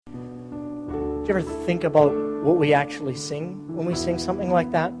Do you ever think about what we actually sing when we sing something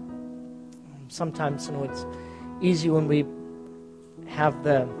like that? Sometimes, it's easy when we have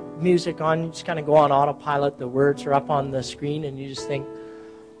the music on, you just kind of go on autopilot, the words are up on the screen, and you just think,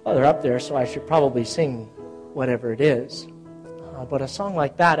 oh, they're up there, so I should probably sing whatever it is. But a song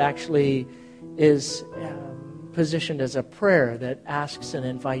like that actually is positioned as a prayer that asks and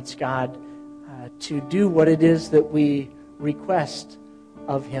invites God to do what it is that we request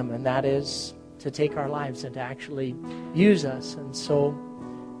of Him, and that is to take our lives and to actually use us. And so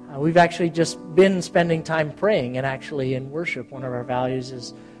we've actually just been spending time praying and actually in worship. One of our values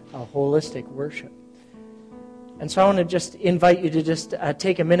is holistic worship. And so I want to just invite you to just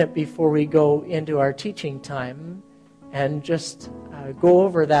take a minute before we go into our teaching time and just go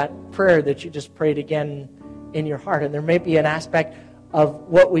over that prayer that you just prayed again in your heart. And there may be an aspect of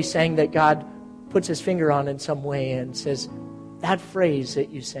what we sang that God puts His finger on in some way and says, that phrase that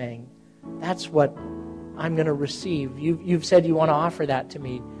you sang, that's what I'm going to receive. You've said you want to offer that to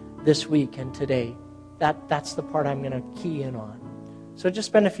me this week and today. That's the part I'm going to key in on. So just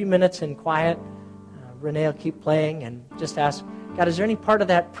spend a few minutes in quiet. Renee will keep playing and just ask, God, is there any part of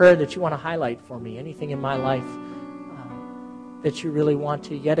that prayer that you want to highlight for me? Anything in my life that you really want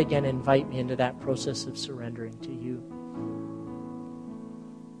to yet again invite me into that process of surrendering to you?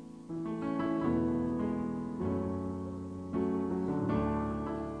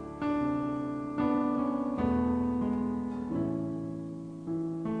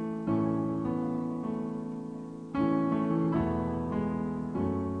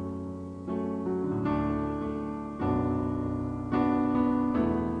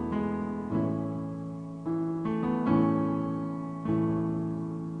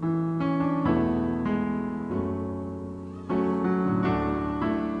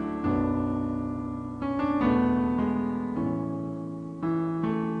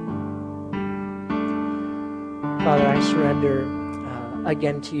 Father, I surrender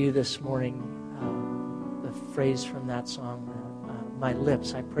again to you this morning, the phrase from that song, my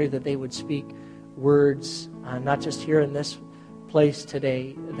lips. I pray that they would speak words, not just here in this place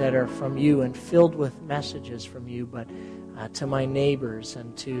today, that are from you and filled with messages from you, but to my neighbors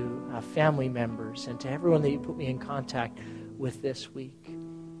and to family members and to everyone that you put me in contact with this week.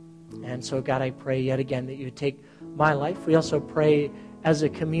 And so, God, I pray yet again that you would take my life. We also pray as a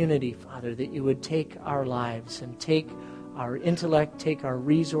community, Father, that you would take our lives and take our intellect, take our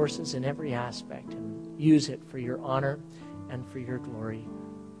resources in every aspect and use it for your honor and for your glory,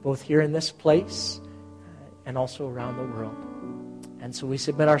 both here in this place and also around the world. And so we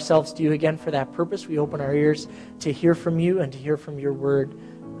submit ourselves to you again for that purpose. We open our ears to hear from you and to hear from your word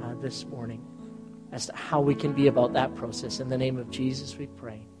this morning as to how we can be about that process. In the name of Jesus we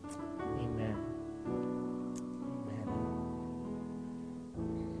pray. Amen.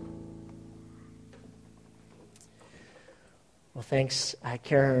 Well, thanks,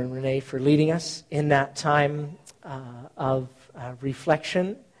 Karen and Renee, for leading us in that time of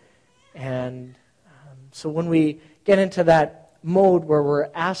reflection. And so when we get into that mode where we're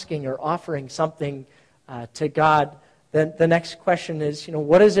asking or offering something to God, then the next question is,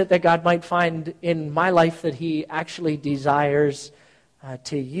 what is it that God might find in my life that He actually desires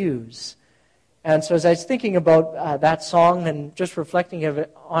to use? And so as I was thinking about that song and just reflecting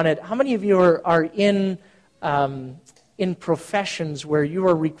on it, how many of you are in professions where you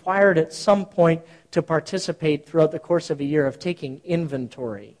are required at some point to participate throughout the course of a year of taking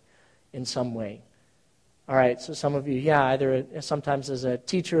inventory in some way? All right, so some of you, either sometimes as a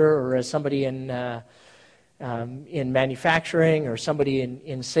teacher or as somebody in manufacturing or somebody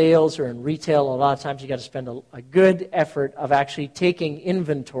in sales or in retail. A lot of times you got to spend a good effort of actually taking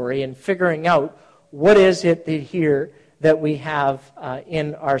inventory and figuring out what is it here that we have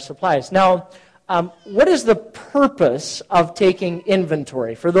in our supplies. Now, what is the purpose of taking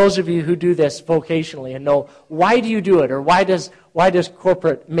inventory? For those of you who do this vocationally and know, why do you do it, or why does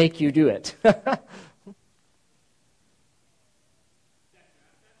corporate make you do it?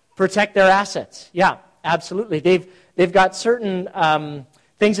 Protect their assets. Yeah, absolutely. They've got certain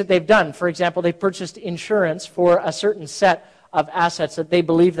things that they've done. For example, they purchased insurance for a certain set of assets that they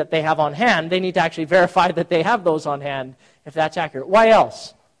believe that they have on hand. They need to actually verify that they have those on hand, if that's accurate. Why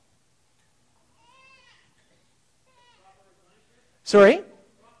else? Sorry?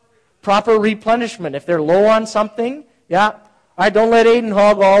 Proper replenishment. If they're low on something, yeah. All right, don't let Aiden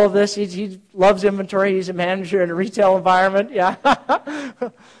hog all of this. He loves inventory. He's a manager in a retail environment. Yeah.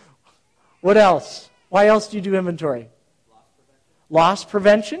 What else? Why else do you do inventory? Loss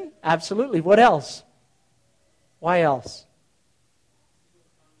prevention? Absolutely. What else? Why else?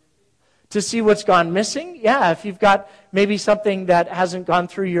 To see what's gone missing? Yeah, if you've got maybe something that hasn't gone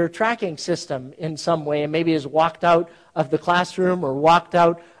through your tracking system in some way and maybe has walked out of the classroom or walked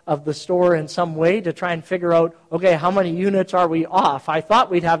out of the store in some way to try and figure out, okay, how many units are we off? I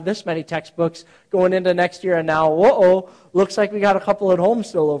thought we'd have this many textbooks going into next year, and now, looks like we got a couple at home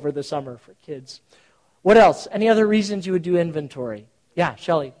still over the summer for kids. What else? Any other reasons you would do inventory? Yeah,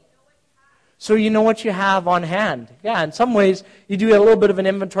 Shelley. So you know what you have on hand. Yeah, in some ways, you do a little bit of an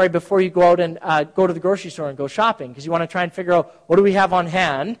inventory before you go out and go to the grocery store and go shopping, because you want to try and figure out, what do we have on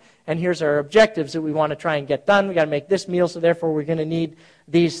hand, and here's our objectives that we want to try and get done. We got to make this meal, so therefore we're going to need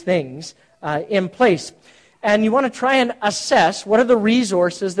these things in place. And you want to try and assess what are the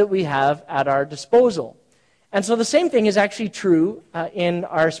resources that we have at our disposal. And so the same thing is actually true in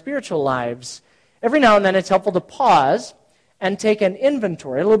our spiritual lives. Every now and then it's helpful to pause and take an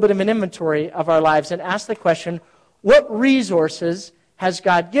inventory, a little bit of an inventory of our lives, and ask the question, what resources has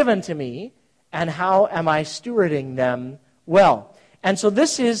God given to me, and how am I stewarding them well? And so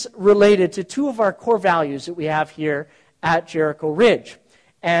this is related to two of our core values that we have here at Jericho Ridge.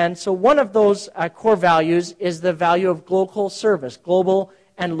 And so one of those core values is the value of global service, global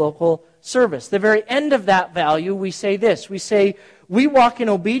and local service. The very end of that value, we say this. We say, we walk in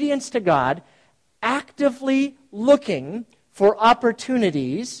obedience to God, actively looking for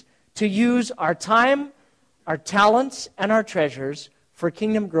opportunities to use our time, our talents, and our treasures for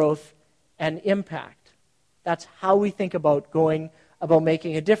kingdom growth and impact. That's how we think about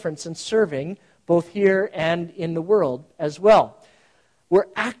making a difference and serving both here and in the world as well. We're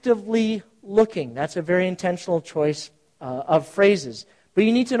actively looking. That's a very intentional choice of phrases. But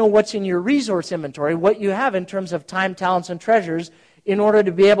you need to know what's in your resource inventory, what you have in terms of time, talents, and treasures, in order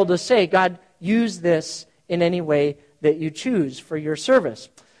to be able to say, God, use this in any way that you choose for your service.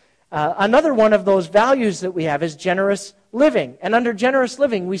 Another one of those values that we have is generous living. And under generous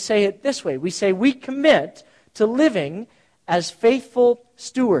living, we say it this way. We say we commit to living as faithful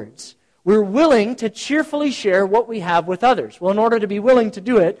stewards. We're willing to cheerfully share what we have with others. Well, in order to be willing to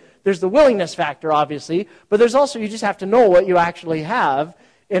do it, there's the willingness factor, obviously, but there's also, you just have to know what you actually have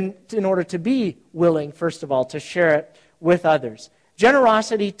in order to be willing, first of all, to share it with others.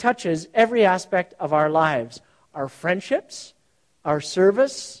 Generosity touches every aspect of our lives. Our friendships, our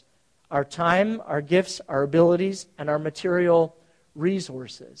service, our time, our gifts, our abilities, and our material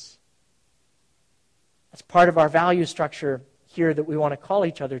resources. That's part of our value structure here that we want to call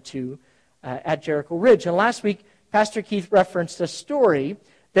each other to at Jericho Ridge. And last week, Pastor Keith referenced a story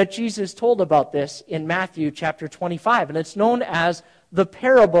that Jesus told about this in Matthew chapter 25, and it's known as the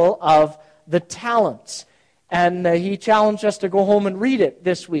parable of the talents. And he challenged us to go home and read it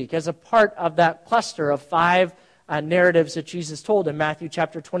this week as a part of that cluster of 5 narratives that Jesus told in Matthew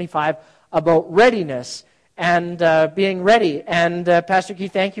chapter 25 about readiness and being ready. And Pastor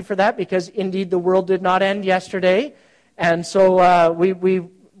Keith, thank you for that, because indeed the world did not end yesterday. And so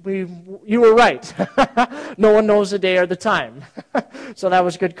you were right. No one knows the day or the time. So that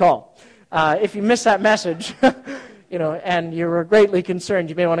was a good call. If you missed that message, and you were greatly concerned,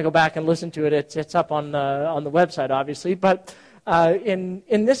 you may want to go back and listen to it. It's up on the website, obviously. But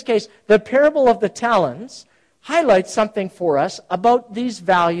in this case, the parable of the talents highlights something for us about these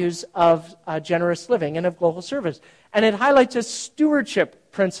values of generous living and of global service. And it highlights a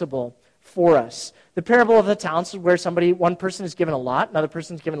stewardship principle for us. The parable of the talents is where one person is given a lot, another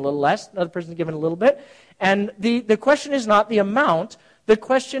person is given a little less, another person is given a little bit. And the question is not the amount. The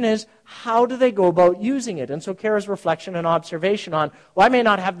question is, how do they go about using it? And so Kara's reflection and observation on, I may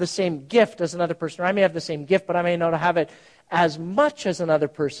not have the same gift as another person, or I may have the same gift, but I may not have it as much as another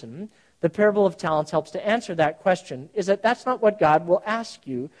person. The parable of talents helps to answer that question, is that that's not what God will ask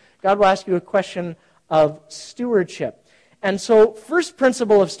you. God will ask you a question of stewardship. And so first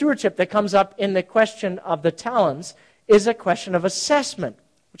principle of stewardship that comes up in the question of the talents is a question of assessment,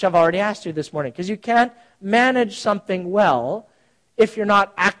 which I've already asked you this morning, because you can't manage something well if you're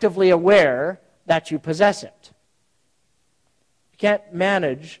not actively aware that you possess it. You can't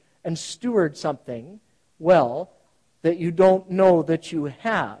manage and steward something well that you don't know that you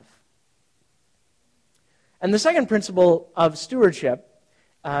have. And the second principle of stewardship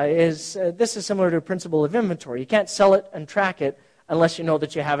is similar to a principle of inventory. You can't sell it and track it unless you know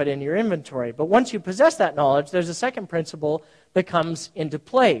that you have it in your inventory. But once you possess that knowledge, there's a second principle that comes into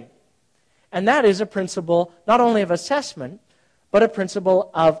play. And that is a principle not only of assessment, but a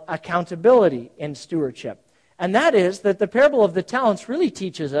principle of accountability in stewardship. And that is that the parable of the talents really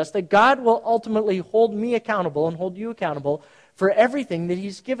teaches us that God will ultimately hold me accountable and hold you accountable for everything that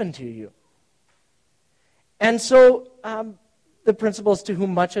He's given to you. And so the principle is, to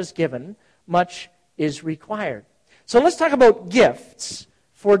whom much is given, much is required. So let's talk about gifts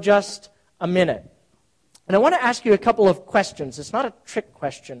for just a minute. And I want to ask you a couple of questions. It's not a trick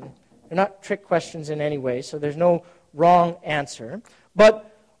question. They're not trick questions in any way, so there's no wrong answer.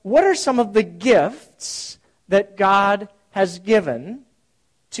 But what are some of the gifts that God has given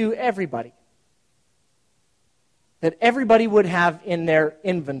to everybody? That everybody would have in their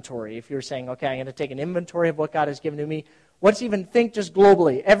inventory. If you're saying, okay, I'm going to take an inventory of what God has given to me. Let's even think just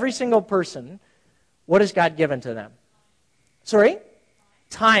globally. Every single person, what has God given to them? Sorry?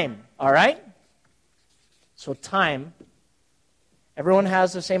 Time, all right? So time. Everyone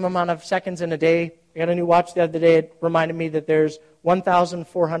has the same amount of seconds in a day. I got a new watch the other day. It reminded me that there's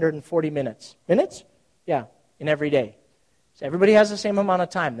 1,440 minutes. Minutes? Yeah, in every day. So everybody has the same amount of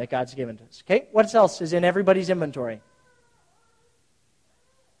time that God's given to us. Okay? What else is in everybody's inventory?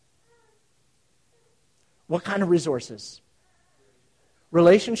 What kind of resources?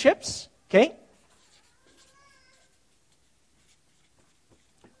 Relationships. Okay?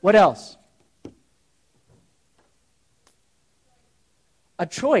 What else? A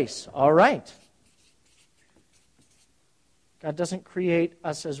choice. All right. God doesn't create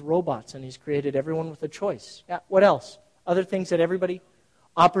us as robots, and He's created everyone with a choice. Yeah. What else? Other things that everybody...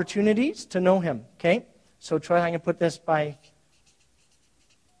 Opportunities to know Him. Okay? So Troy, I'm going to put this by...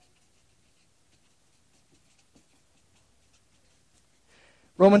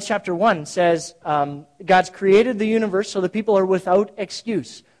 Romans chapter 1 says God's created the universe so that people are without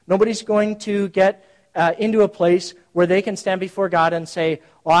excuse. Nobody's going to get into a place where they can stand before God and say,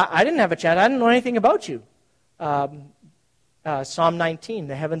 well, I didn't have a chance. I didn't know anything about you. Psalm 19,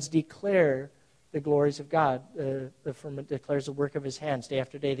 the heavens declare the glories of God. The firmament declares the work of His hands. Day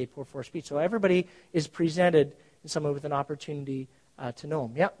after day they pour forth speech. So everybody is presented in someone with an opportunity to know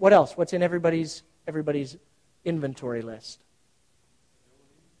Him. Yeah, what else? What's in everybody's inventory list?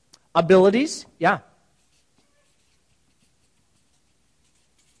 Abilities, yeah.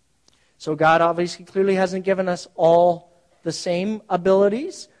 So God obviously clearly hasn't given us all the same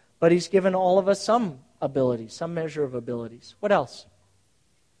abilities, but He's given all of us some abilities, some measure of abilities. What else?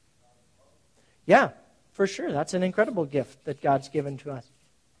 Yeah, for sure. That's an incredible gift that God's given to us.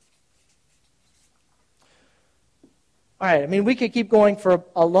 All right, I mean, we could keep going for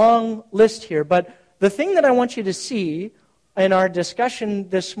a long list here, but the thing that I want you to see in our discussion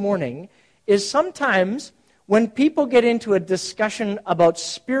this morning is sometimes when people get into a discussion about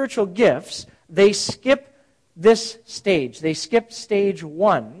spiritual gifts, they skip this stage. They skip stage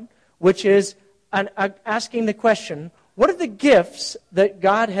 1, which is asking the question, what are the gifts that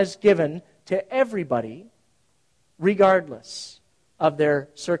God has given to everybody, regardless of their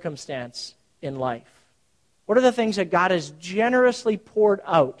circumstance in life? What are the things that God has generously poured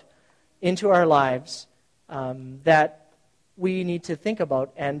out into our lives that we need to think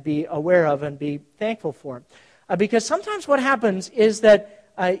about and be aware of and be thankful for? Because sometimes what happens is that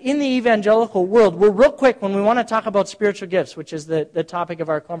in the evangelical world, we're real quick when we want to talk about spiritual gifts, which is the topic of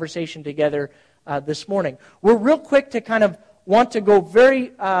our conversation together this morning. We're real quick to kind of want to go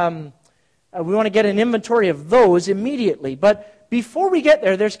we want to get an inventory of those immediately. But before we get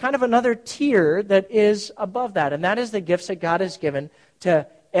there, there's kind of another tier that is above that, and that is the gifts that God has given to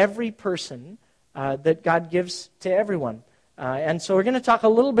every person that God gives to everyone. And so we're going to talk a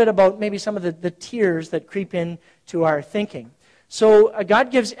little bit about maybe some of the tiers that creep into our thinking. So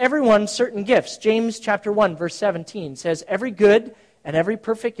God gives everyone certain gifts. James chapter 1, verse 17 says, every good and every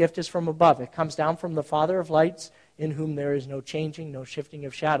perfect gift is from above. It comes down from the Father of lights, in whom there is no changing, no shifting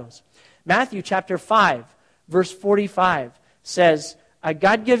of shadows. Matthew chapter 5, verse 45 says,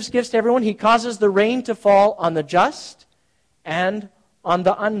 God gives gifts to everyone. He causes the rain to fall on the just and on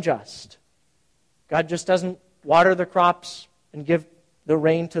the unjust. God just doesn't water the crops and give the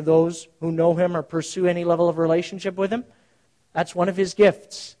rain to those who know Him or pursue any level of relationship with Him. That's one of His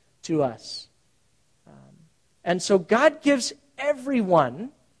gifts to us. And so God gives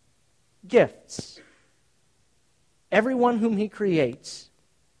everyone gifts. Everyone whom He creates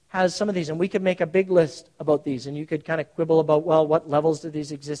has some of these. And we could make a big list about these. And you could kind of quibble about, well, what levels do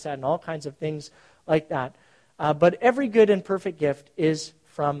these exist at and all kinds of things like that. But every good and perfect gift is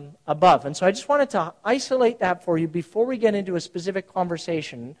from above. And so I just wanted to isolate that for you before we get into a specific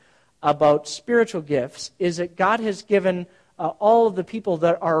conversation about spiritual gifts, is that God has given all of the people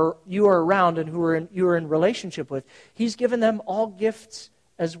that you are around and you are in relationship with, He's given them all gifts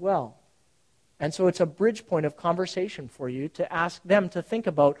as well. And so it's a bridge point of conversation for you to ask them to think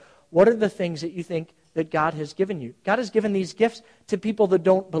about what are the things that you think that God has given you. God has given these gifts to people that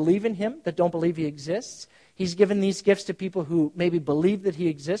don't believe in Him, that don't believe He exists. He's given these gifts to people who maybe believe that He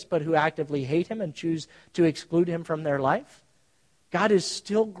exists, but who actively hate Him and choose to exclude Him from their life. God is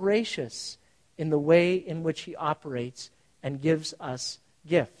still gracious in the way in which He operates and gives us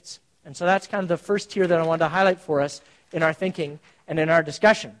gifts. And so that's kind of the first tier that I wanted to highlight for us in our thinking and in our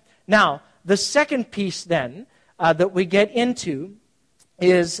discussion. Now, the second piece then that we get into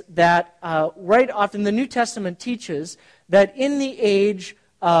is that right often the New Testament teaches that in the age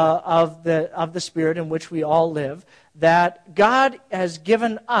of the Spirit in which we all live, that God has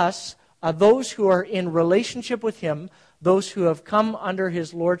given us, those who are in relationship with Him, those who have come under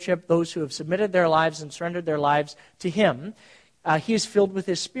His lordship, those who have submitted their lives and surrendered their lives to Him, He is filled with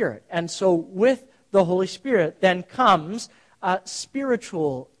His Spirit. And so with the Holy Spirit then comes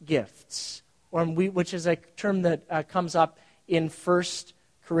spiritual gifts, which is a term that comes up in 1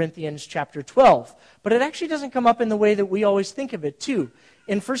 Corinthians chapter 12. But it actually doesn't come up in the way that we always think of it too.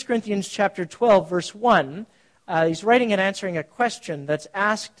 In 1 Corinthians chapter 12, verse 1, he's writing and answering a question that's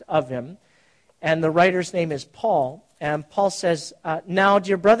asked of him, and the writer's name is Paul. And Paul says, now,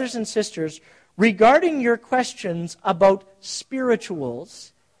 dear brothers and sisters, regarding your questions about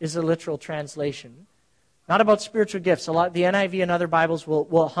spirituals, is a literal translation, not about spiritual gifts. A lot, the NIV and other Bibles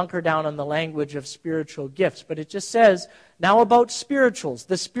will hunker down on the language of spiritual gifts, but it just says, now about spirituals,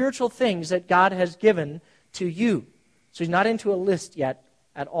 the spiritual things that God has given to you. So he's not into a list yet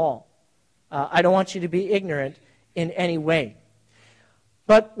at all. I don't want you to be ignorant in any way.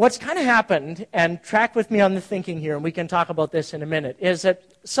 But what's kind of happened, and track with me on the thinking here, and we can talk about this in a minute, is that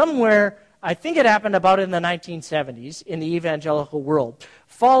somewhere, I think it happened about in the 1970s in the evangelical world,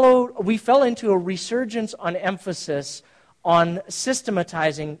 we fell into a resurgence on emphasis on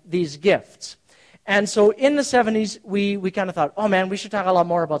systematizing these gifts. And so in the 70s, we kind of thought, oh man, we should talk a lot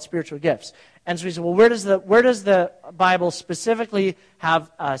more about spiritual gifts. And so we said, well, where does the Bible specifically have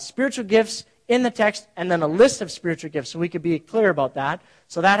spiritual gifts in the text, and then a list of spiritual gifts, so we could be clear about that.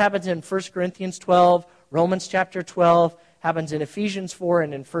 So that happens in 1 Corinthians 12, Romans chapter 12, happens in Ephesians 4,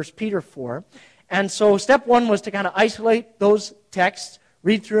 and in 1 Peter 4. And so step one was to kind of isolate those texts,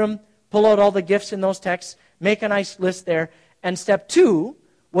 read through them, pull out all the gifts in those texts, make a nice list there. And step two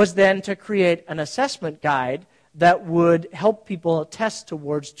was then to create an assessment guide that would help people test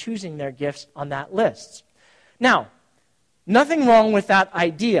towards choosing their gifts on that list. Now, nothing wrong with that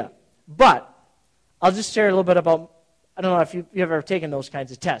idea, but I'll just share a little bit about, I don't know if you've ever taken those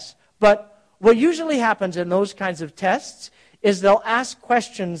kinds of tests, but what usually happens in those kinds of tests is they'll ask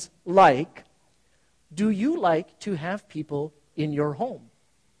questions like, do you like to have people in your home?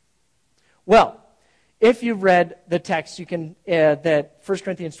 Well, if you've read the text, you can, that 1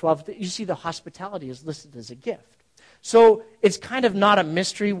 Corinthians 12, you see the hospitality is listed as a gift. So it's kind of not a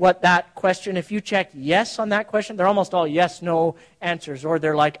mystery what that question, if you check yes on that question, they're almost all yes, no answers, or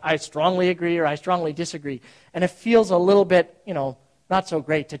they're like, I strongly agree or I strongly disagree. And it feels a little bit, not so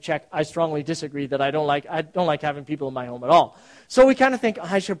great to check I strongly disagree that I don't like having people in my home at all. So we kind of think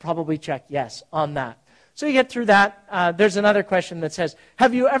I should probably check yes on that. So you get through that. There's another question that says,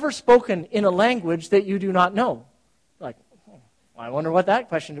 have you ever spoken in a language that you do not know? Like, I wonder what that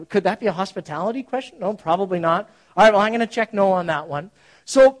question, could that be a hospitality question? No, probably not. All right, well, I'm going to check no on that one.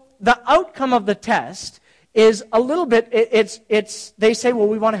 So the outcome of the test is a little bit, they say, well,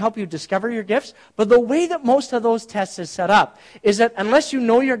 we want to help you discover your gifts, but the way that most of those tests is set up is that unless you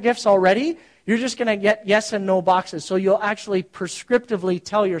know your gifts already, you're just going to get yes and no boxes. So you'll actually prescriptively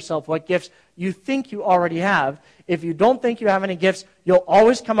tell yourself what gifts you think you already have. If you don't think you have any gifts, you'll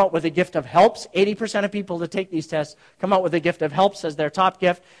always come out with a gift of helps. 80% of people that take these tests come out with a gift of helps as their top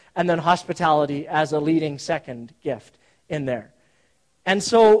gift, and then hospitality as a leading second gift in there. And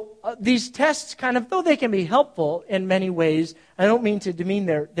so these tests kind of, though they can be helpful in many ways, I don't mean to demean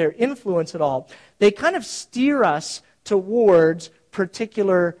their influence at all, they kind of steer us towards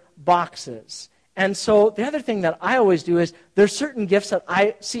particular boxes. And so the other thing that I always do is there's certain gifts that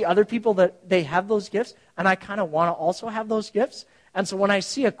I see other people that they have those gifts, and I kind of want to also have those gifts. And so when I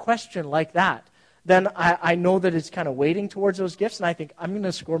see a question like that, then I know that it's kind of weighting towards those gifts, and I think I'm going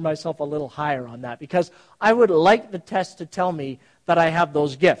to score myself a little higher on that because I would like the test to tell me that I have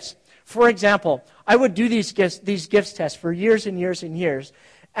those gifts. For example, I would do these gifts tests for years and years and years,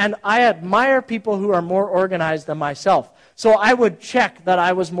 and I admire people who are more organized than myself. So I would check that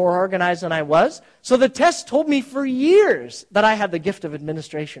I was more organized than I was. So the test told me for years that I had the gift of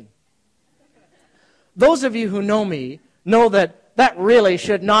administration. Those of you who know me know that really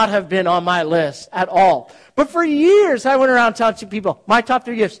should not have been on my list at all. But for years, I went around telling people, my top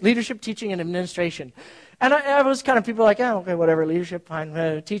 3 gifts, leadership, teaching, and administration. And I was kind of people like, oh, okay, whatever, leadership,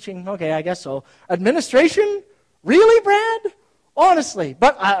 fine, teaching, okay, I guess so. Administration? Really, Brad? Honestly.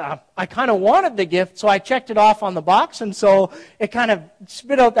 But I kind of wanted the gift, so I checked it off on the box, and so it kind of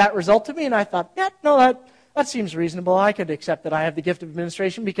spit out that result to me, and I thought, yeah, no, that seems reasonable. I could accept that I have the gift of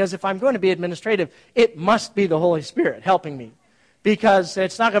administration, because if I'm going to be administrative, it must be the Holy Spirit helping me because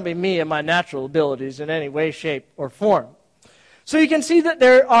it's not going to be me and my natural abilities in any way, shape, or form. So you can see that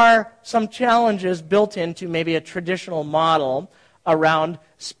there are some challenges built into maybe a traditional model around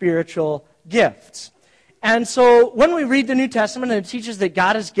spiritual gifts. And so when we read the New Testament, and it teaches that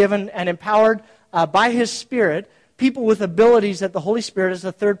God has given and empowered by His Spirit people with abilities that the Holy Spirit as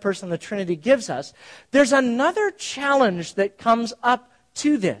the third person of the Trinity gives us, there's another challenge that comes up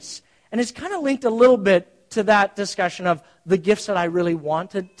to this. And it's kind of linked a little bit to that discussion of the gifts that I really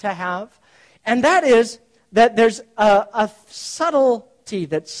wanted to have. And that is that there's a subtlety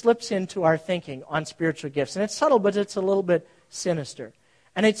that slips into our thinking on spiritual gifts. And it's subtle, but it's a little bit sinister.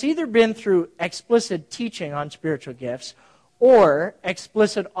 And it's either been through explicit teaching on spiritual gifts or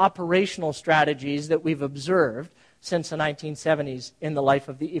explicit operational strategies that we've observed since the 1970s in the life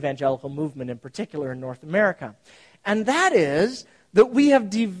of the evangelical movement, in particular in North America. And that is that we have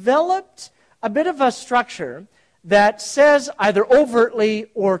developed a bit of a structure that says either overtly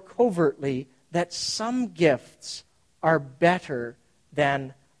or covertly that some gifts are better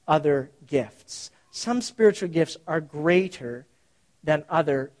than other gifts. Some spiritual gifts are greater than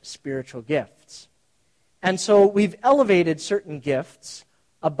other spiritual gifts. And so we've elevated certain gifts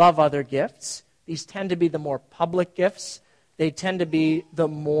above other gifts. These tend to be the more public gifts. They tend to be the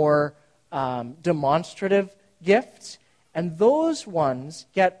more demonstrative gifts. And those ones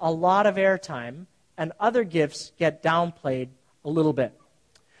get a lot of airtime, and other gifts get downplayed a little bit.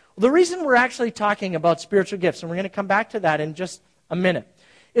 Well, the reason we're actually talking about spiritual gifts, and we're going to come back to that in just a minute,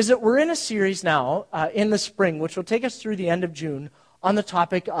 is that we're in a series now in the spring, which will take us through the end of June, on the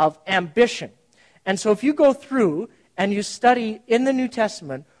topic of ambition. And so if you go through and you study in the New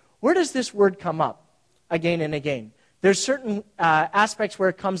Testament, where does this word come up again and again? There's certain aspects where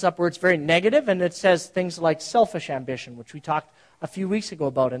it comes up where it's very negative, and it says things like selfish ambition, which we talked a few weeks ago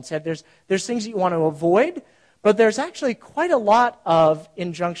about, and said there's things that you want to avoid, but there's actually quite a lot of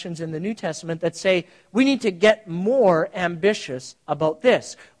injunctions in the New Testament that say we need to get more ambitious about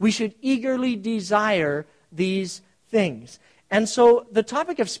this. We should eagerly desire these things. And so the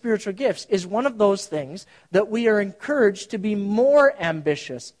topic of spiritual gifts is one of those things that we are encouraged to be more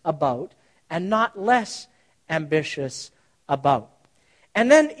ambitious about and not less ambitious about. And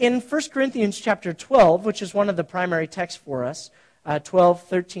then in 1 Corinthians chapter 12, which is one of the primary texts for us, 12,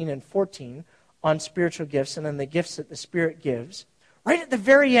 13, and 14, on spiritual gifts and then the gifts that the Spirit gives, right at the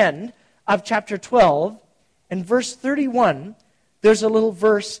very end of chapter 12, in verse 31, there's a little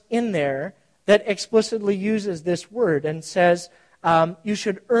verse in there that explicitly uses this word and says, you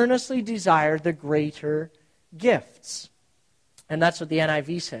should earnestly desire the greater gifts. And that's what the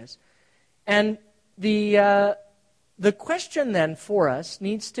NIV says. And the question then for us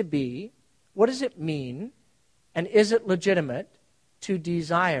needs to be, what does it mean, and is it legitimate to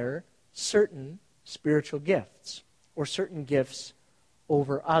desire certain spiritual gifts or certain gifts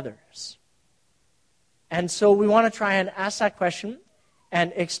over others? And so we want to try and ask that question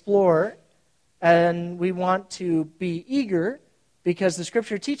and explore, and we want to be eager because the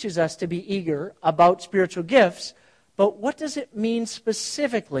Scripture teaches us to be eager about spiritual gifts, but what does it mean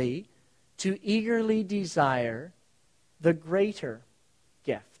specifically to eagerly desire the greater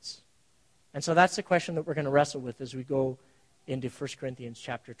gifts? And so that's the question that we're going to wrestle with as we go into 1 Corinthians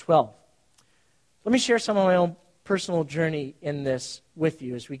chapter 12. Let me share some of my own personal journey in this with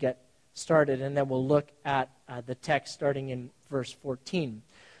you as we get started, and then we'll look at the text starting in verse 14.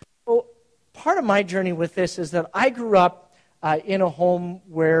 So part of my journey with this is that I grew up in a home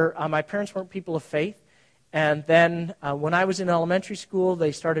where my parents weren't people of faith. And then when I was in elementary school,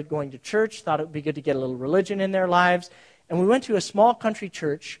 they started going to church, thought it would be good to get a little religion in their lives. And we went to a small country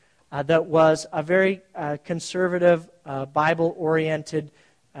church that was a very conservative, Bible-oriented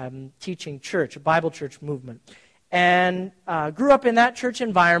teaching church, a Bible church movement. And grew up in that church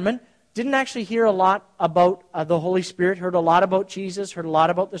environment, didn't actually hear a lot about the Holy Spirit, heard a lot about Jesus, heard a lot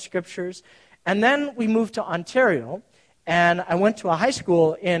about the Scriptures. And then we moved to Ontario. And I went to a high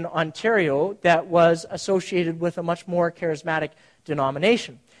school in Ontario that was associated with a much more charismatic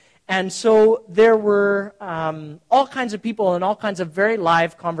denomination. And so there were all kinds of people and all kinds of very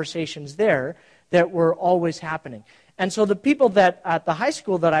live conversations there that were always happening. And so the people that at the high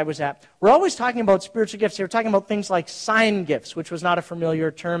school that I was at were always talking about spiritual gifts. They were talking about things like sign gifts, which was not a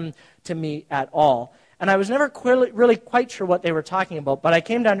familiar term to me at all. And I was never really quite sure what they were talking about, but I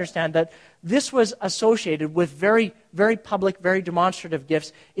came to understand that this was associated with very, very public, very demonstrative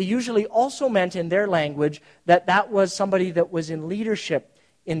gifts. It usually also meant in their language that that was somebody that was in leadership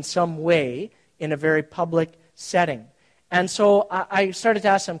in some way in a very public setting. And so I started to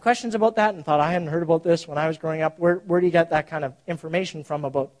ask some questions about that and thought, I hadn't heard about this when I was growing up. Where do you get that kind of information from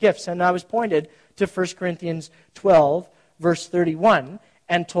about gifts? And I was pointed to 1 Corinthians 12, verse 31,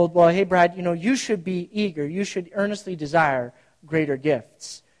 and told, well, hey, Brad, you should be eager. You should earnestly desire greater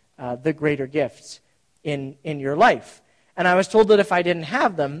gifts, the greater gifts in your life. And I was told that if I didn't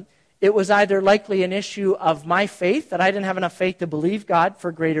have them, it was either likely an issue of my faith, that I didn't have enough faith to believe God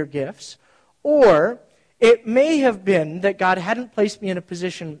for greater gifts, or it may have been that God hadn't placed me in a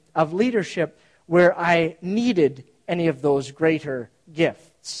position of leadership where I needed any of those greater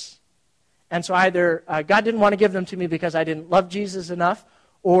gifts. And so either God didn't want to give them to me because I didn't love Jesus enough,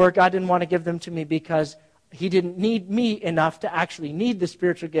 or God didn't want to give them to me because he didn't need me enough to actually need the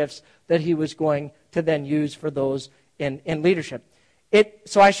spiritual gifts that he was going to then use for those in leadership.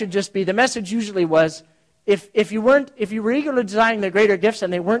 So I should just be, the message usually was, if you were eagerly desiring the greater gifts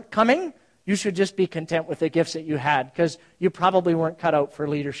and they weren't coming, you should just be content with the gifts that you had, because you probably weren't cut out for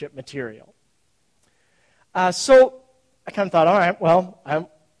leadership material. So I kind of thought, all right, well, I don't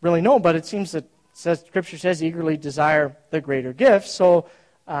really know, but it seems that Scripture says eagerly desire the greater gifts. So,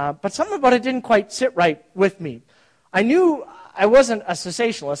 but something about it didn't quite sit right with me. I knew I wasn't a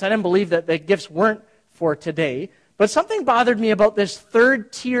cessationalist. I didn't believe that the gifts weren't for today. But something bothered me about this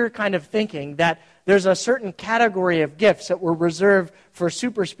third tier kind of thinking, that there's a certain category of gifts that were reserved for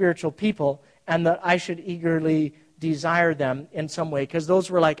super spiritual people, and that I should eagerly desire them in some way, because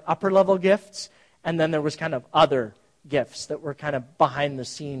those were like upper level gifts, and then there was kind of other gifts that were kind of behind the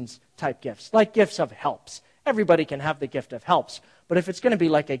scenes type gifts, like gifts of helps. Everybody can have the gift of helps, but if it's going to be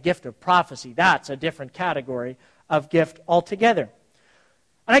like a gift of prophecy, that's a different category of gift altogether.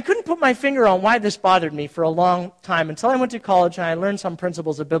 And I couldn't put my finger on why this bothered me for a long time until I went to college and I learned some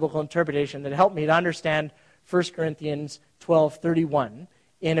principles of biblical interpretation that helped me to understand 1 Corinthians 12:31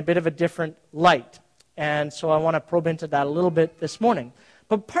 in a bit of a different light. And so I want to probe into that a little bit this morning.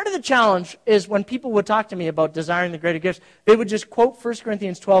 But part of the challenge is when people would talk to me about desiring the greater gifts, they would just quote 1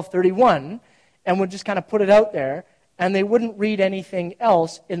 Corinthians 12:31 and would just kind of put it out there, and they wouldn't read anything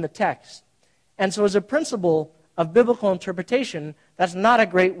else in the text. And so as a principle of biblical interpretation, that's not a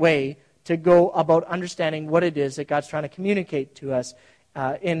great way to go about understanding what it is that God's trying to communicate to us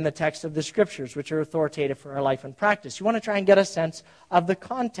in the text of the Scriptures, which are authoritative for our life and practice. You want to try and get a sense of the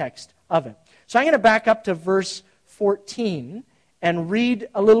context of it. So I'm going to back up to verse 14 and read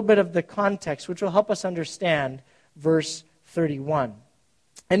a little bit of the context, which will help us understand verse 31.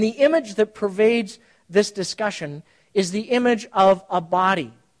 And the image that pervades this discussion is the image of a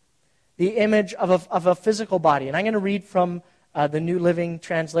body, the image of a physical body. And I'm going to read from the New Living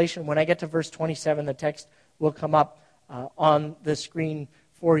Translation. When I get to verse 27, the text will come up on the screen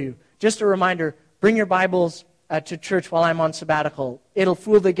for you. Just a reminder, bring your Bibles to church while I'm on sabbatical. It'll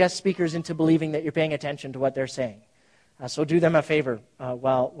fool the guest speakers into believing that you're paying attention to what they're saying. So do them a favor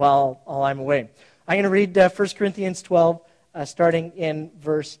while I'm away. I'm going to read 1 Corinthians 12, starting in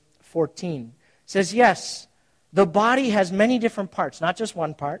verse 14. It says, yes, the body has many different parts, not just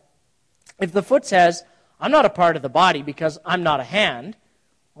one part. If the foot says, I'm not a part of the body because I'm not a hand,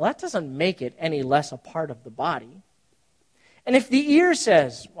 well, that doesn't make it any less a part of the body. And if the ear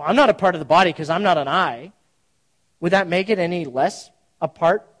says, well, I'm not a part of the body because I'm not an eye, would that make it any less a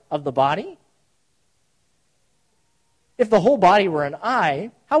part of the body? If the whole body were an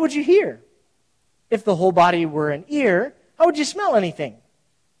eye, how would you hear? If the whole body were an ear, how would you smell anything?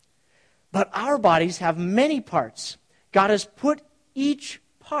 But our bodies have many parts. God has put each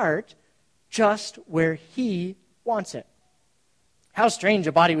part just where He wants it. How strange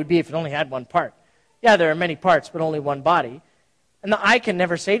a body would be if it only had one part. Yeah, there are many parts, but only one body. And the eye can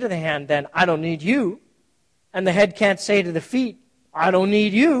never say to the hand, then, I don't need you. And the head can't say to the feet, I don't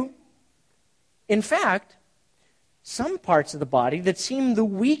need you. In fact, some parts of the body that seem the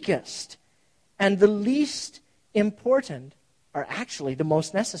weakest and the least important are actually the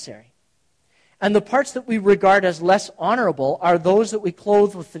most necessary. And the parts that we regard as less honorable are those that we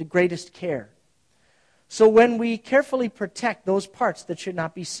clothe with the greatest care. So when we carefully protect those parts that should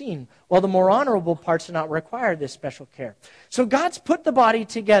not be seen, while the more honorable parts do not require this special care. So God's put the body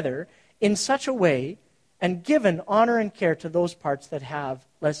together in such a way and given honor and care to those parts that have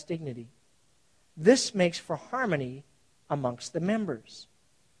less dignity. This makes for harmony amongst the members,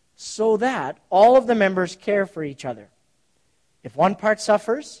 so that all of the members care for each other. If one part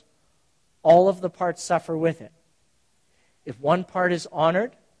suffers, all of the parts suffer with it. If one part is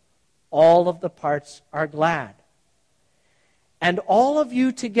honored, all of the parts are glad. And all of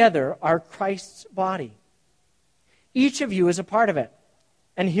you together are Christ's body. Each of you is a part of it.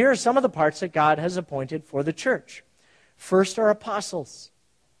 And here are some of the parts that God has appointed for the church. First are apostles.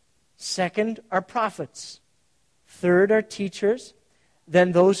 Second are prophets. Third are teachers.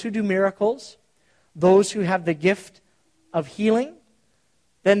 Then those who do miracles. Those who have the gift of healing.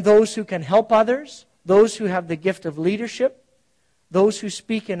 Then those who can help others those who have the gift of leadership, those who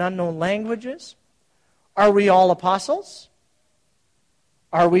speak in unknown languages? Are we all apostles?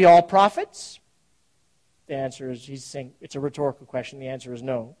 Are we all prophets? The answer is, he's saying it's a rhetorical question. The answer is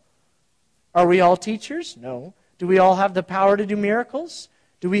no. Are we all teachers? No. Do we all have the power to do miracles?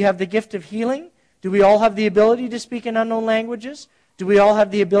 Do we have the gift of healing? Do we all have the ability to speak in unknown languages? Do we all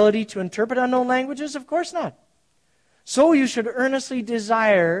have the ability to interpret unknown languages? Of course not. So you should earnestly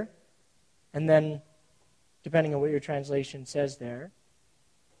desire, and then, depending on what your translation says there,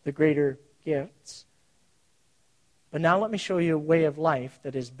 the greater gifts. But now let me show you a way of life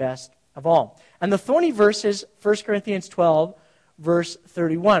that is best of all. And the thorny verse is 1 Corinthians 12, verse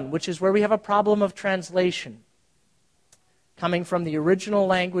 31, which is where we have a problem of translation. Coming from the original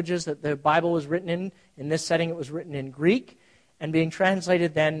languages that the Bible was written in this setting it was written in Greek, and being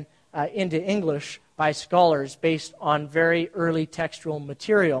translated then into English by scholars based on very early textual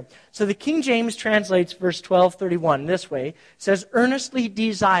material. So the King James translates verse 12:31 this way. It says, earnestly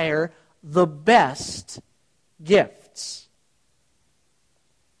desire the best gifts.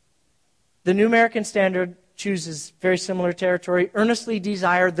 The New American Standard chooses very similar territory. Earnestly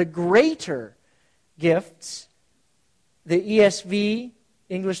desire the greater gifts. The ESV,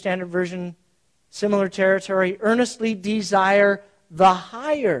 English Standard Version, similar territory. Earnestly desire the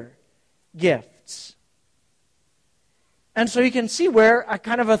higher gifts. And so you can see where a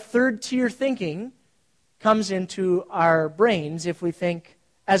kind of a third-tier thinking comes into our brains if we think,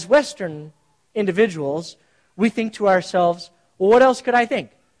 as Western individuals, we think to ourselves, well, what else could I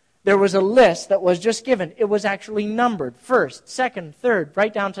think? There was a list that was just given. It was actually numbered. First, second, third,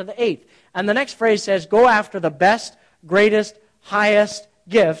 right down to the eighth. And the next phrase says, go after the best, greatest, highest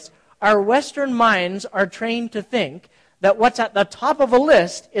gifts. Our Western minds are trained to think that what's at the top of a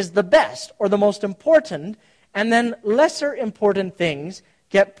list is the best or the most important, and then lesser important things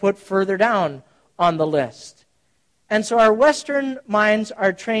get put further down on the list. And so our Western minds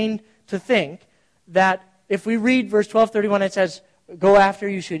are trained to think that if we read verse 12:31, it says, go after,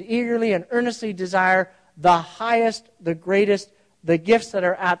 you should eagerly and earnestly desire the highest, the greatest, the gifts that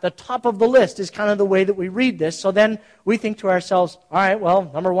are at the top of the list is kind of the way that we read this. So then we think to ourselves, all right, well,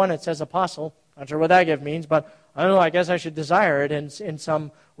 number one, it says apostle. Not sure what that gift means, but I don't know, I guess I should desire it in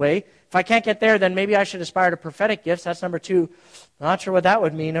some way. If I can't get there, then maybe I should aspire to prophetic gifts. That's number two. Not sure what that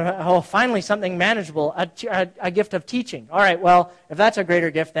would mean. Oh, finally, something manageable, a gift of teaching. All right, well, if that's a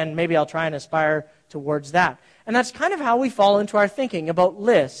greater gift, then maybe I'll try and aspire towards that. And that's kind of how we fall into our thinking about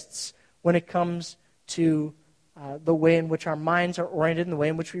lists when it comes to the way in which our minds are oriented and the way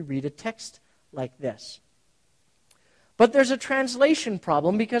in which we read a text like this. But there's a translation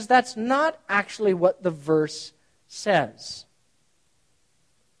problem because that's not actually what the verse says.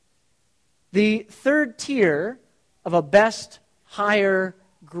 The third tier of a best, higher,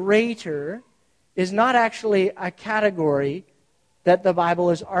 greater is not actually a category that the Bible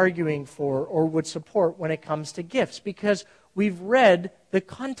is arguing for or would support when it comes to gifts, because we've read the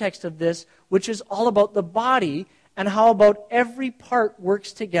context of this, which is all about the body and how about every part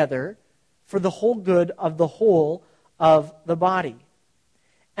works together for the whole good of the whole of the body.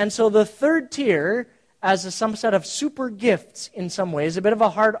 And so the third tier, as some set of super gifts in some ways, is a bit of a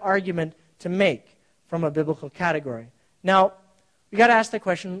hard argument to make from a biblical category. Now, we got to ask the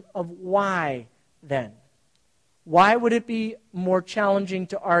question of why then? Why would it be more challenging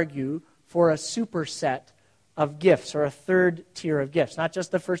to argue for a superset of gifts or a third tier of gifts? Not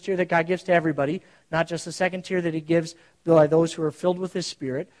just the first tier that God gives to everybody, not just the second tier that He gives by those who are filled with His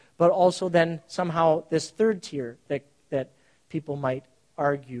Spirit, but also then somehow this third tier that people might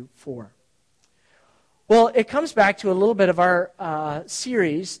argue for. Well, it comes back to a little bit of our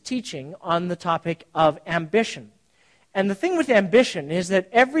series teaching on the topic of ambition. And the thing with ambition is that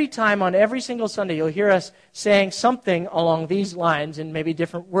every time on every single Sunday you'll hear us saying something along these lines in maybe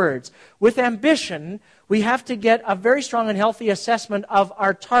different words. With ambition, we have to get a very strong and healthy assessment of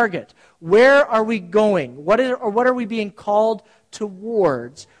our target. Where are we going? What are we being called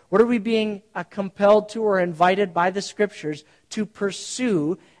towards? What are we being compelled to or invited by the Scriptures to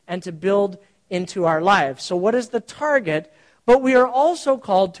pursue and to build into our lives? So what is the target? But we are also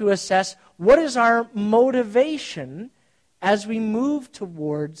called to assess what is our motivation as we move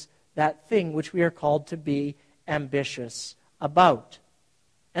towards that thing which we are called to be ambitious about.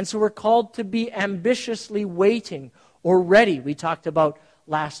 And so we're called to be ambitiously waiting or ready, we talked about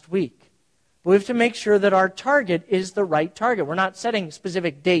last week. But we have to make sure that our target is the right target. We're not setting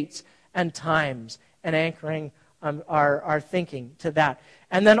specific dates and times and anchoring our thinking to that.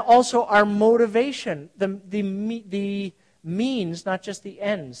 And then also our motivation, the means, not just the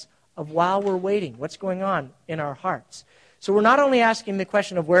ends, of while we're waiting, what's going on in our hearts. So we're not only asking the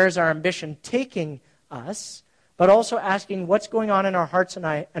question of where is our ambition taking us, but also asking what's going on in our hearts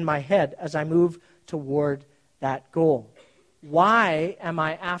and my head as I move toward that goal. Why am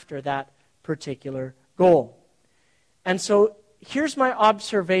I after that particular goal? And so here's my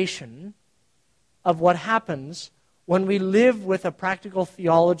observation of what happens when we live with a practical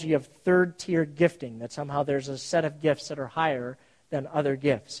theology of third-tier gifting, that somehow there's a set of gifts that are higher than other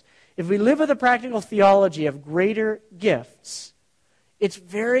gifts. If we live with a practical theology of greater gifts, it's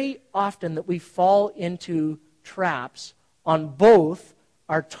very often that we fall into traps on both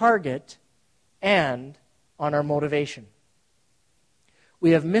our target and on our motivation.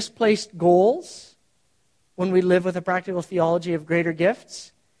 We have misplaced goals when we live with a practical theology of greater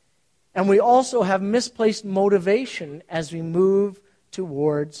gifts, and we also have misplaced motivation as we move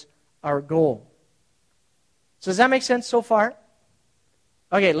towards our goal. So does that make sense so far?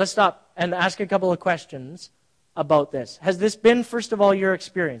 Okay, let's stop and ask a couple of questions about this. Has this been, first of all, your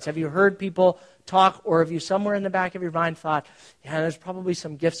experience? Have you heard people talk, or have you somewhere in the back of your mind thought, yeah, there's probably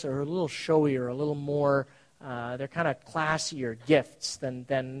some gifts that are a little showier, a little more, they're kind of classier gifts than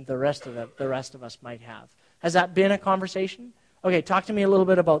the rest of us might have. Has that been a conversation? Okay, talk to me a little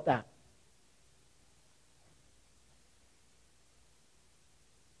bit about that.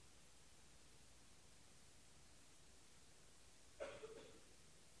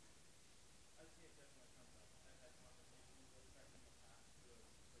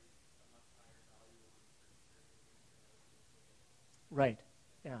 Right.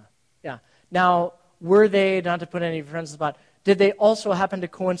 Yeah. Now, were they, not to put any friends on the spot, did they also happen to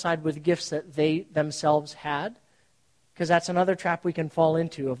coincide with gifts that they themselves had? Because that's another trap we can fall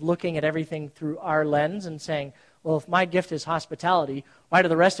into, of looking at everything through our lens and saying, well, if my gift is hospitality, why do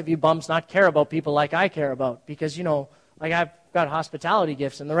the rest of you bums not care about people like I care about? Because, like I've got hospitality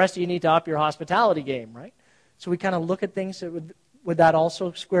gifts, and the rest of you need to up your hospitality game, right? So we kind of look at things that would that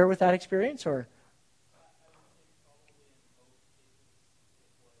also square with that experience, or?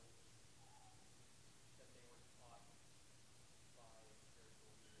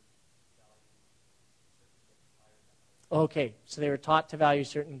 Okay, so they were taught to value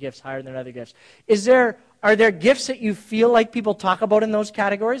certain gifts higher than other gifts. Are there gifts that you feel like people talk about in those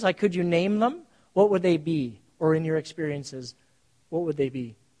categories? Like, could you name them? What would they be? Or in your experiences, what would they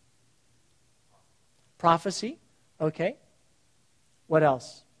be? Prophecy? Okay. What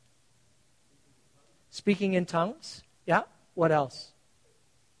else? Speaking in tongues? Yeah. What else?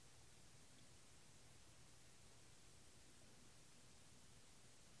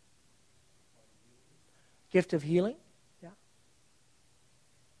 Gift of healing?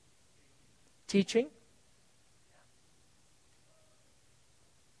 Teaching.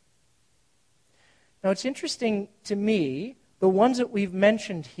 Now, it's interesting to me, the ones that we've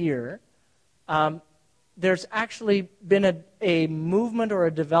mentioned here, there's actually been a movement or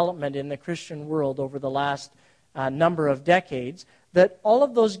a development in the Christian world over the last number of decades that all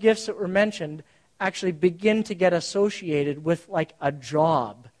of those gifts that were mentioned actually begin to get associated with like a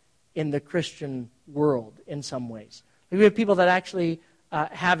job in the Christian world in some ways. We have people that actually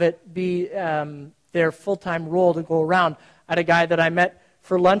have it be their full-time role to go around. I had a guy that I met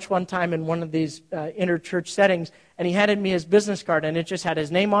for lunch one time in one of these inter-church settings, and he handed me his business card, and it just had his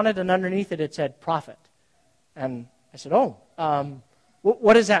name on it, and underneath it said prophet. And I said,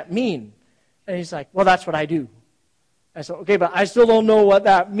 what does that mean? And he's like, well, that's what I do. I said, okay, but I still don't know what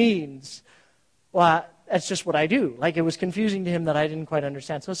that means. Well, that's just what I do. Like, it was confusing to him that I didn't quite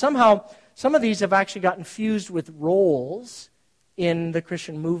understand. So somehow, some of these have actually gotten fused with roles in the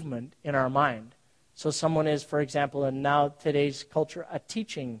Christian movement in our mind. So someone is, for example, in now today's culture, a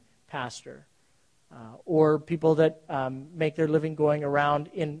teaching pastor, or people that make their living going around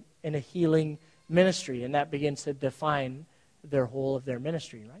in a healing ministry, and that begins to define their whole of their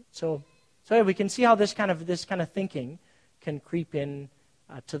ministry, right? So yeah, we can see how this kind of thinking can creep in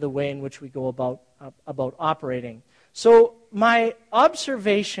to the way in which we go about operating. So my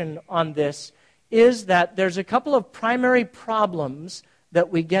observation on this is that there's a couple of primary problems that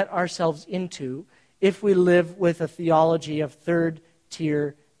we get ourselves into if we live with a theology of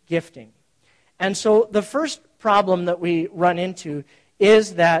third-tier gifting. And so the first problem that we run into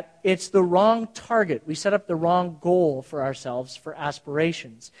is that it's the wrong target. We set up the wrong goal for ourselves for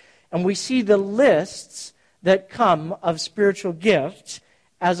aspirations. And we see the lists that come of spiritual gifts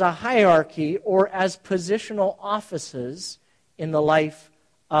as a hierarchy or as positional offices in the life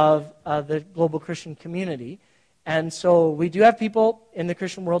of the global Christian community. And so we do have people in the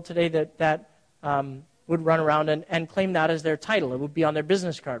Christian world today that would run around and claim that as their title. It would be on their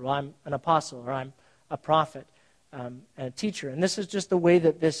business card. Well, I'm an apostle, or I'm a prophet, and a teacher. And this is just the way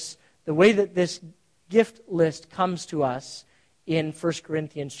that this gift list comes to us in 1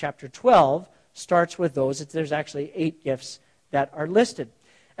 Corinthians chapter 12, starts with those. There's actually 8 gifts that are listed.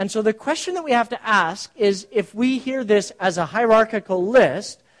 And so the question that we have to ask is, if we hear this as a hierarchical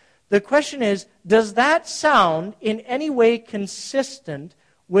list, the question is, does that sound in any way consistent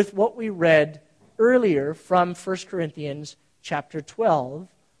with what we read earlier from 1 Corinthians chapter 12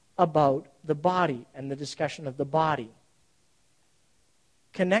 about the body and the discussion of the body?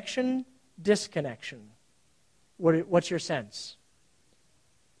 Connection, disconnection. What's your sense?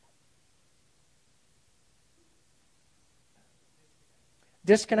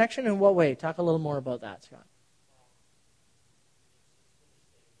 Disconnection in what way? Talk a little more about that, Scott.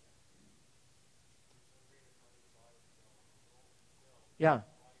 Yeah.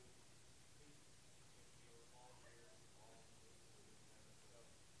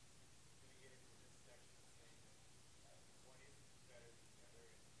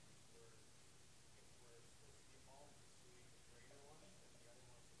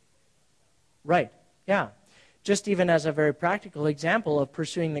 Right. Yeah. Just even as a very practical example of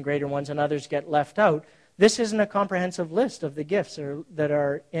pursuing the greater ones and others get left out, this isn't a comprehensive list of the gifts that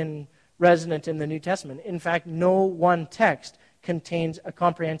are resonant in the New Testament. In fact, no one text contains a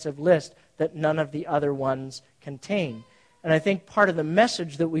comprehensive list that none of the other ones contain. And I think part of the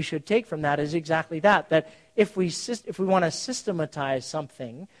message that we should take from that is exactly that if we want to systematize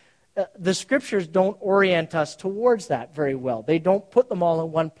something, the Scriptures don't orient us towards that very well. They don't put them all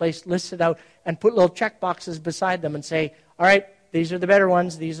in one place, list it out, and put little check boxes beside them and say, all right, these are the better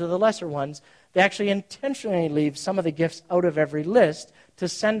ones, these are the lesser ones. They actually intentionally leave some of the gifts out of every list to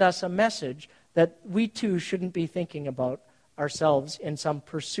send us a message that we too shouldn't be thinking about ourselves in some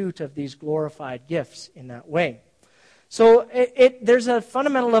pursuit of these glorified gifts in that way. So there's a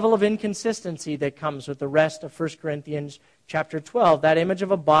fundamental level of inconsistency that comes with the rest of 1 Corinthians chapter 12, that image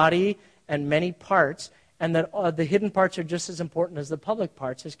of a body and many parts, and that the hidden parts are just as important as the public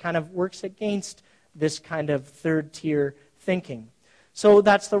parts, is kind of works against this kind of third-tier thinking. So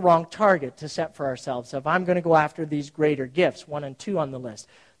that's the wrong target to set for ourselves. If I'm going to go after these greater gifts, 1 and 2 on the list.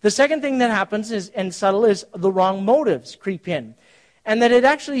 The second thing that happens is, and subtle, is the wrong motives creep in. And that it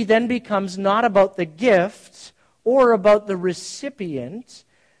actually then becomes not about the gift or about the recipient,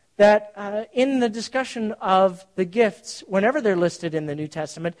 that in the discussion of the gifts, whenever they're listed in the New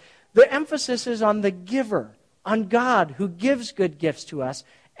Testament, the emphasis is on the giver, on God who gives good gifts to us,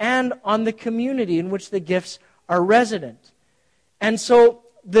 and on the community in which the gifts are resident. And so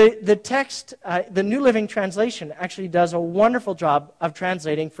the text, the New Living Translation, actually does a wonderful job of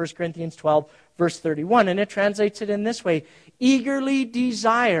translating 1 Corinthians 12, verse 31, and it translates it in this way: eagerly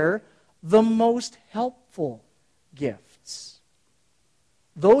desire the most helpful gifts.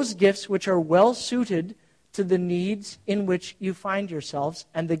 Those gifts which are well suited to the needs in which you find yourselves,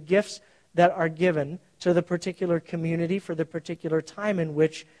 and the gifts that are given to the particular community for the particular time in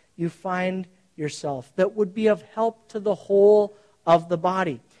which you find yourself, that would be of help to the whole of the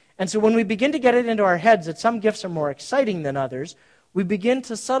body. And so when we begin to get it into our heads that some gifts are more exciting than others, we begin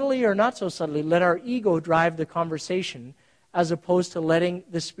to subtly or not so subtly let our ego drive the conversation as opposed to letting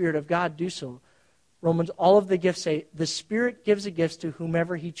the Spirit of God do so. All of the gifts say the Spirit gives the gifts to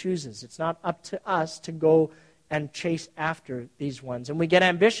whomever He chooses. It's not up to us to go and chase after these ones. And we get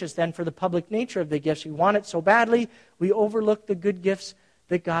ambitious then for the public nature of the gifts. We want it so badly, we overlook the good gifts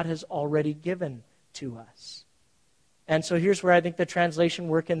that God has already given to us. And so here's where I think the translation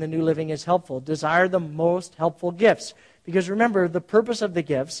work in the New Living is helpful. Desire the most helpful gifts. Because remember, the purpose of the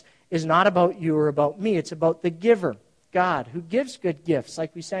gifts is not about you or about me. It's about the giver, God, who gives good gifts,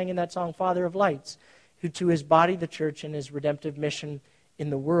 like we sang in that song, Father of Lights, who to His body, the church, and His redemptive mission in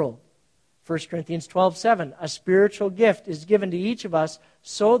the world. 1 Corinthians 12:7, a spiritual gift is given to each of us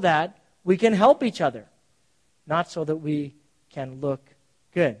so that we can help each other, not so that we can look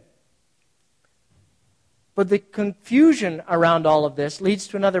good. But the confusion around all of this leads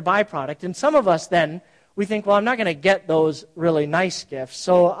to another byproduct. And some of us then, we think, well, I'm not going to get those really nice gifts,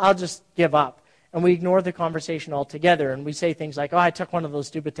 so I'll just give up. And we ignore the conversation altogether. And we say things like, oh, I took one of those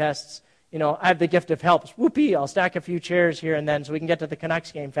stupid tests. You know, I have the gift of helps. Whoopee, I'll stack a few chairs here and then so we can get to the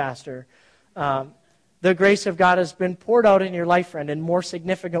Canucks game faster. The grace of God has been poured out in your life, friend, in more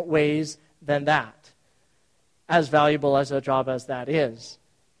significant ways than that. As valuable as a job as that is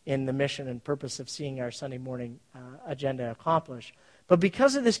in the mission and purpose of seeing our Sunday morning agenda accomplished. But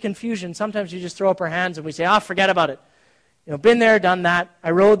because of this confusion, sometimes you just throw up our hands and we say, forget about it. You know, been there, done that. I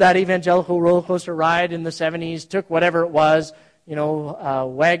rode that evangelical roller coaster ride in the 70s, took whatever it was,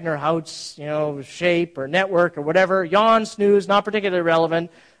 Wagner Houtz, Shape or Network or whatever. Yawn, snooze, not particularly relevant.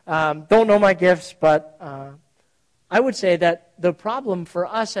 Don't know my gifts, but I would say that the problem for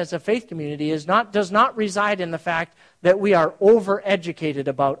us as a faith community does not reside in the fact that we are overeducated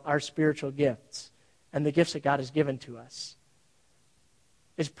about our spiritual gifts and the gifts that God has given to us.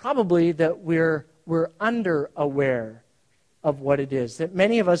 It's probably that we're under-aware of what it is, that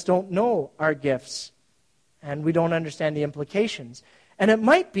many of us don't know our gifts and we don't understand the implications. And it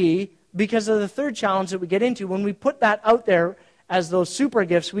might be because of the third challenge that we get into. When we put that out there as those super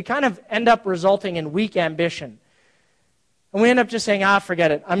gifts, we kind of end up resulting in weak ambition. And we end up just saying,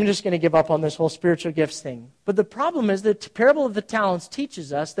 forget it. I'm just going to give up on this whole spiritual gifts thing. But the problem is that the parable of the talents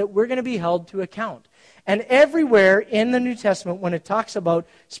teaches us that we're going to be held to account. And everywhere in the New Testament, when it talks about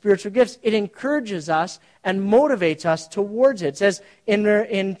spiritual gifts, it encourages us and motivates us towards it. It says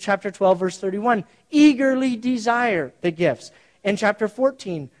in chapter 12, verse 31, eagerly desire the gifts. In chapter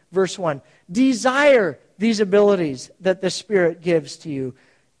 14, verse 1, desire these abilities that the Spirit gives to you.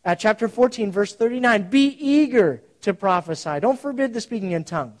 Chapter 14, verse 39, be eager to prophesy. Don't forbid the speaking in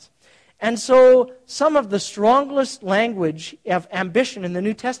tongues. And so some of the strongest language of ambition in the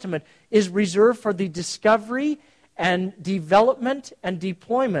New Testament is reserved for the discovery and development and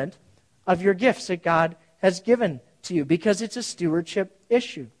deployment of your gifts that God has given to you, because it's a stewardship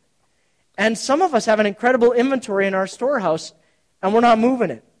issue. And some of us have an incredible inventory in our storehouse, and we're not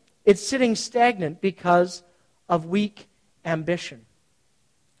moving it. It's sitting stagnant because of weak ambition.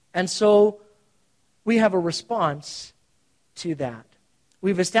 And so we have a response to that.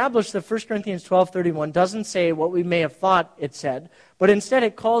 We've established that 1 Corinthians 12:31 doesn't say what we may have thought it said, but instead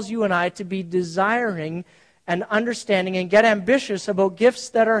it calls you and I to be desiring and understanding and get ambitious about gifts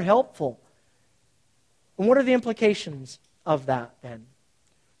that are helpful. And what are the implications of that then?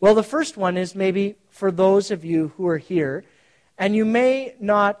 Well, the first one is maybe for those of you who are here, and you may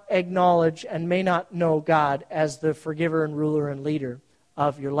not acknowledge and may not know God as the forgiver and ruler and leader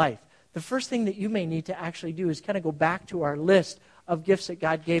of your life. The first thing that you may need to actually do is kind of go back to our list of gifts that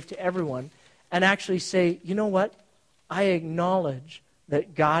God gave to everyone and actually say, you know what? I acknowledge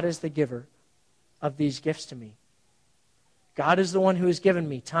that God is the giver of these gifts to me. God is the one who has given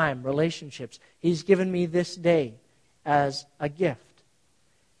me time, relationships. He's given me this day as a gift.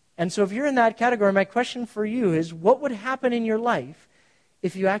 And so if you're in that category, my question for you is, what would happen in your life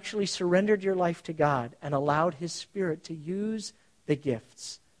if you actually surrendered your life to God and allowed His Spirit to use the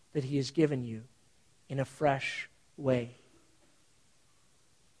gifts that He has given you in a fresh way?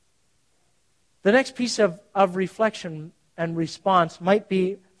 The next piece of reflection and response might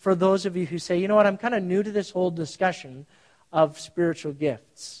be for those of you who say, you know what, I'm kind of new to this whole discussion of spiritual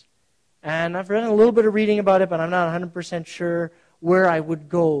gifts. And I've read a little bit of reading about it, but I'm not 100% sure where I would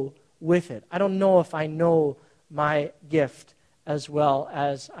go with it. I don't know if I know my gift as well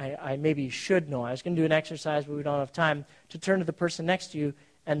as I maybe should know. I was going to do an exercise, but we don't have time, to turn to the person next to you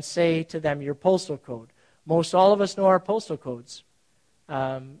and say to them your postal code. Most all of us know our postal codes.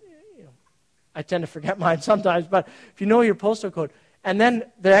 I tend to forget mine sometimes, but if you know your postal code. And then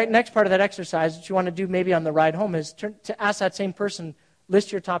the next part of that exercise that you want to do maybe on the ride home is to ask that same person,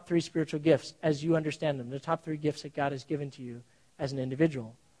 list your top 3 spiritual gifts as you understand them, the top 3 gifts that God has given to you as an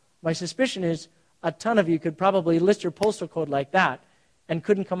individual. My suspicion is a ton of you could probably list your postal code like that and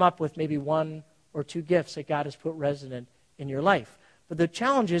couldn't come up with maybe 1 or 2 gifts that God has put resident in your life. But the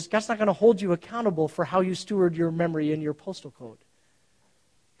challenge is God's not going to hold you accountable for how you steward your memory and your postal code.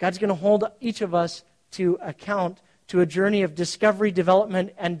 God's going to hold each of us to account to a journey of discovery,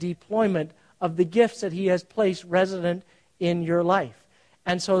 development, and deployment of the gifts that He has placed resident in your life.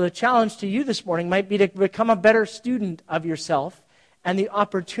 And so the challenge to you this morning might be to become a better student of yourself and the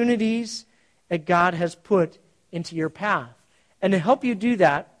opportunities that God has put into your path. And to help you do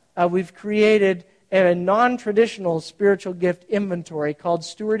that, we've created a non-traditional spiritual gift inventory called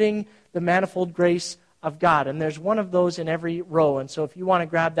Stewarding the Manifold Grace of God. And there's one of those in every row. And so if you want to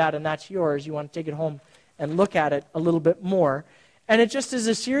grab that and that's yours, you want to take it home and look at it a little bit more. And it just is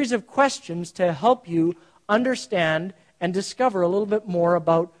a series of questions to help you understand and discover a little bit more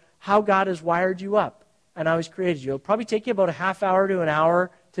about how God has wired you up and how He's created you. It'll probably take you about a half hour to an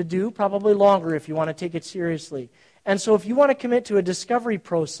hour to do, probably longer if you want to take it seriously. And so if you want to commit to a discovery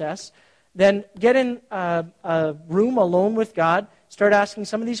process, then get in a room alone with God, start asking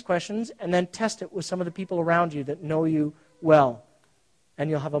some of these questions, and then test it with some of the people around you that know you well. And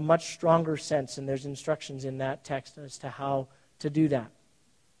you'll have a much stronger sense, and there's instructions in that text as to how to do that.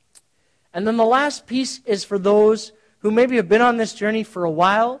 And then the last piece is for those who maybe have been on this journey for a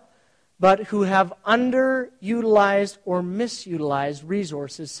while, but who have underutilized or misutilized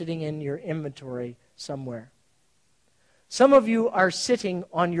resources sitting in your inventory somewhere. Some of you are sitting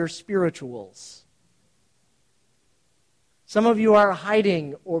on your spirituals. Some of you are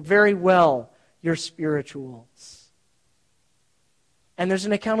hiding, or very well, your spirituals. And there's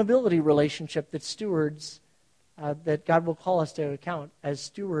an accountability relationship that stewards, that God will call us to account as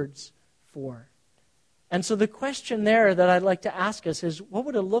stewards for. And so the question there that I'd like to ask us is, what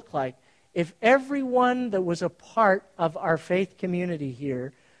would it look like if everyone that was a part of our faith community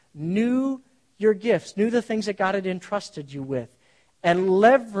here knew your gifts, knew the things that God had entrusted you with, and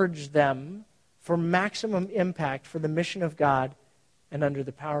leveraged them for maximum impact for the mission of God and under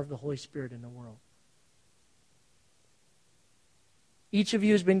the power of the Holy Spirit in the world? Each of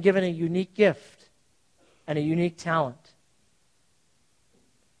you has been given a unique gift and a unique talent.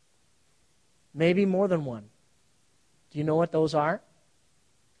 Maybe more than one. Do you know what those are?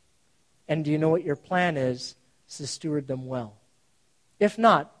 And do you know what your plan is to steward them well? If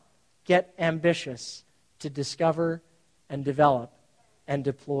not, get ambitious to discover and develop and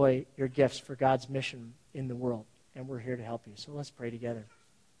deploy your gifts for God's mission in the world. And we're here to help you. So let's pray together.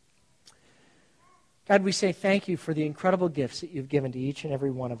 God, we say thank you for the incredible gifts that you've given to each and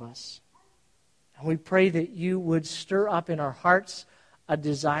every one of us. And we pray that you would stir up in our hearts a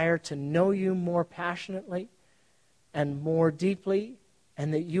desire to know you more passionately and more deeply,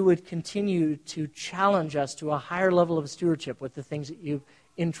 and that you would continue to challenge us to a higher level of stewardship with the things that you've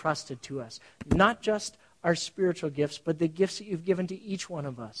entrusted to us. Not just our spiritual gifts, but the gifts that you've given to each one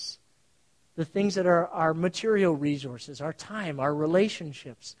of us. The things that are our material resources, our time, our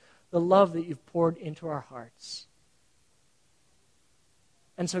relationships, the love that you've poured into our hearts.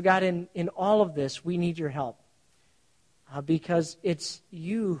 And so, God, in all of this, we need your help. Because it's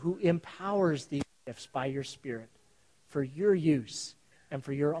you who empowers these gifts by your Spirit for your use and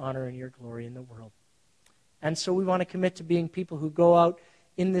for your honor and your glory in the world. And so we want to commit to being people who go out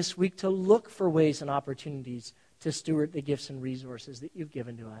in this week to look for ways and opportunities to steward the gifts and resources that you've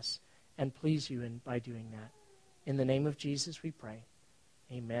given to us and please you by doing that. In the name of Jesus we pray.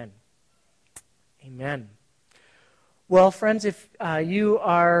 Amen. Amen. Well, friends, if you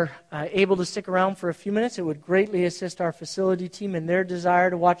are able to stick around for a few minutes, it would greatly assist our facility team in their desire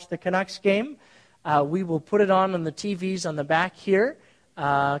to watch the Canucks game. We will put it on the TVs on the back here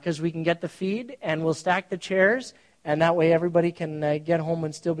because we can get the feed, and we'll stack the chairs, and that way everybody can get home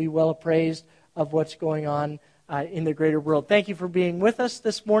and still be well appraised of what's going on in the greater world. Thank you for being with us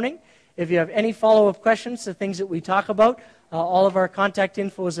this morning. If you have any follow-up questions, the things that we talk about, all of our contact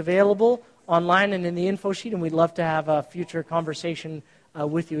info is available online and in the info sheet, and we'd love to have a future conversation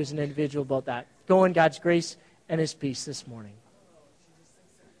with you as an individual about that. Go in God's grace and his peace this morning.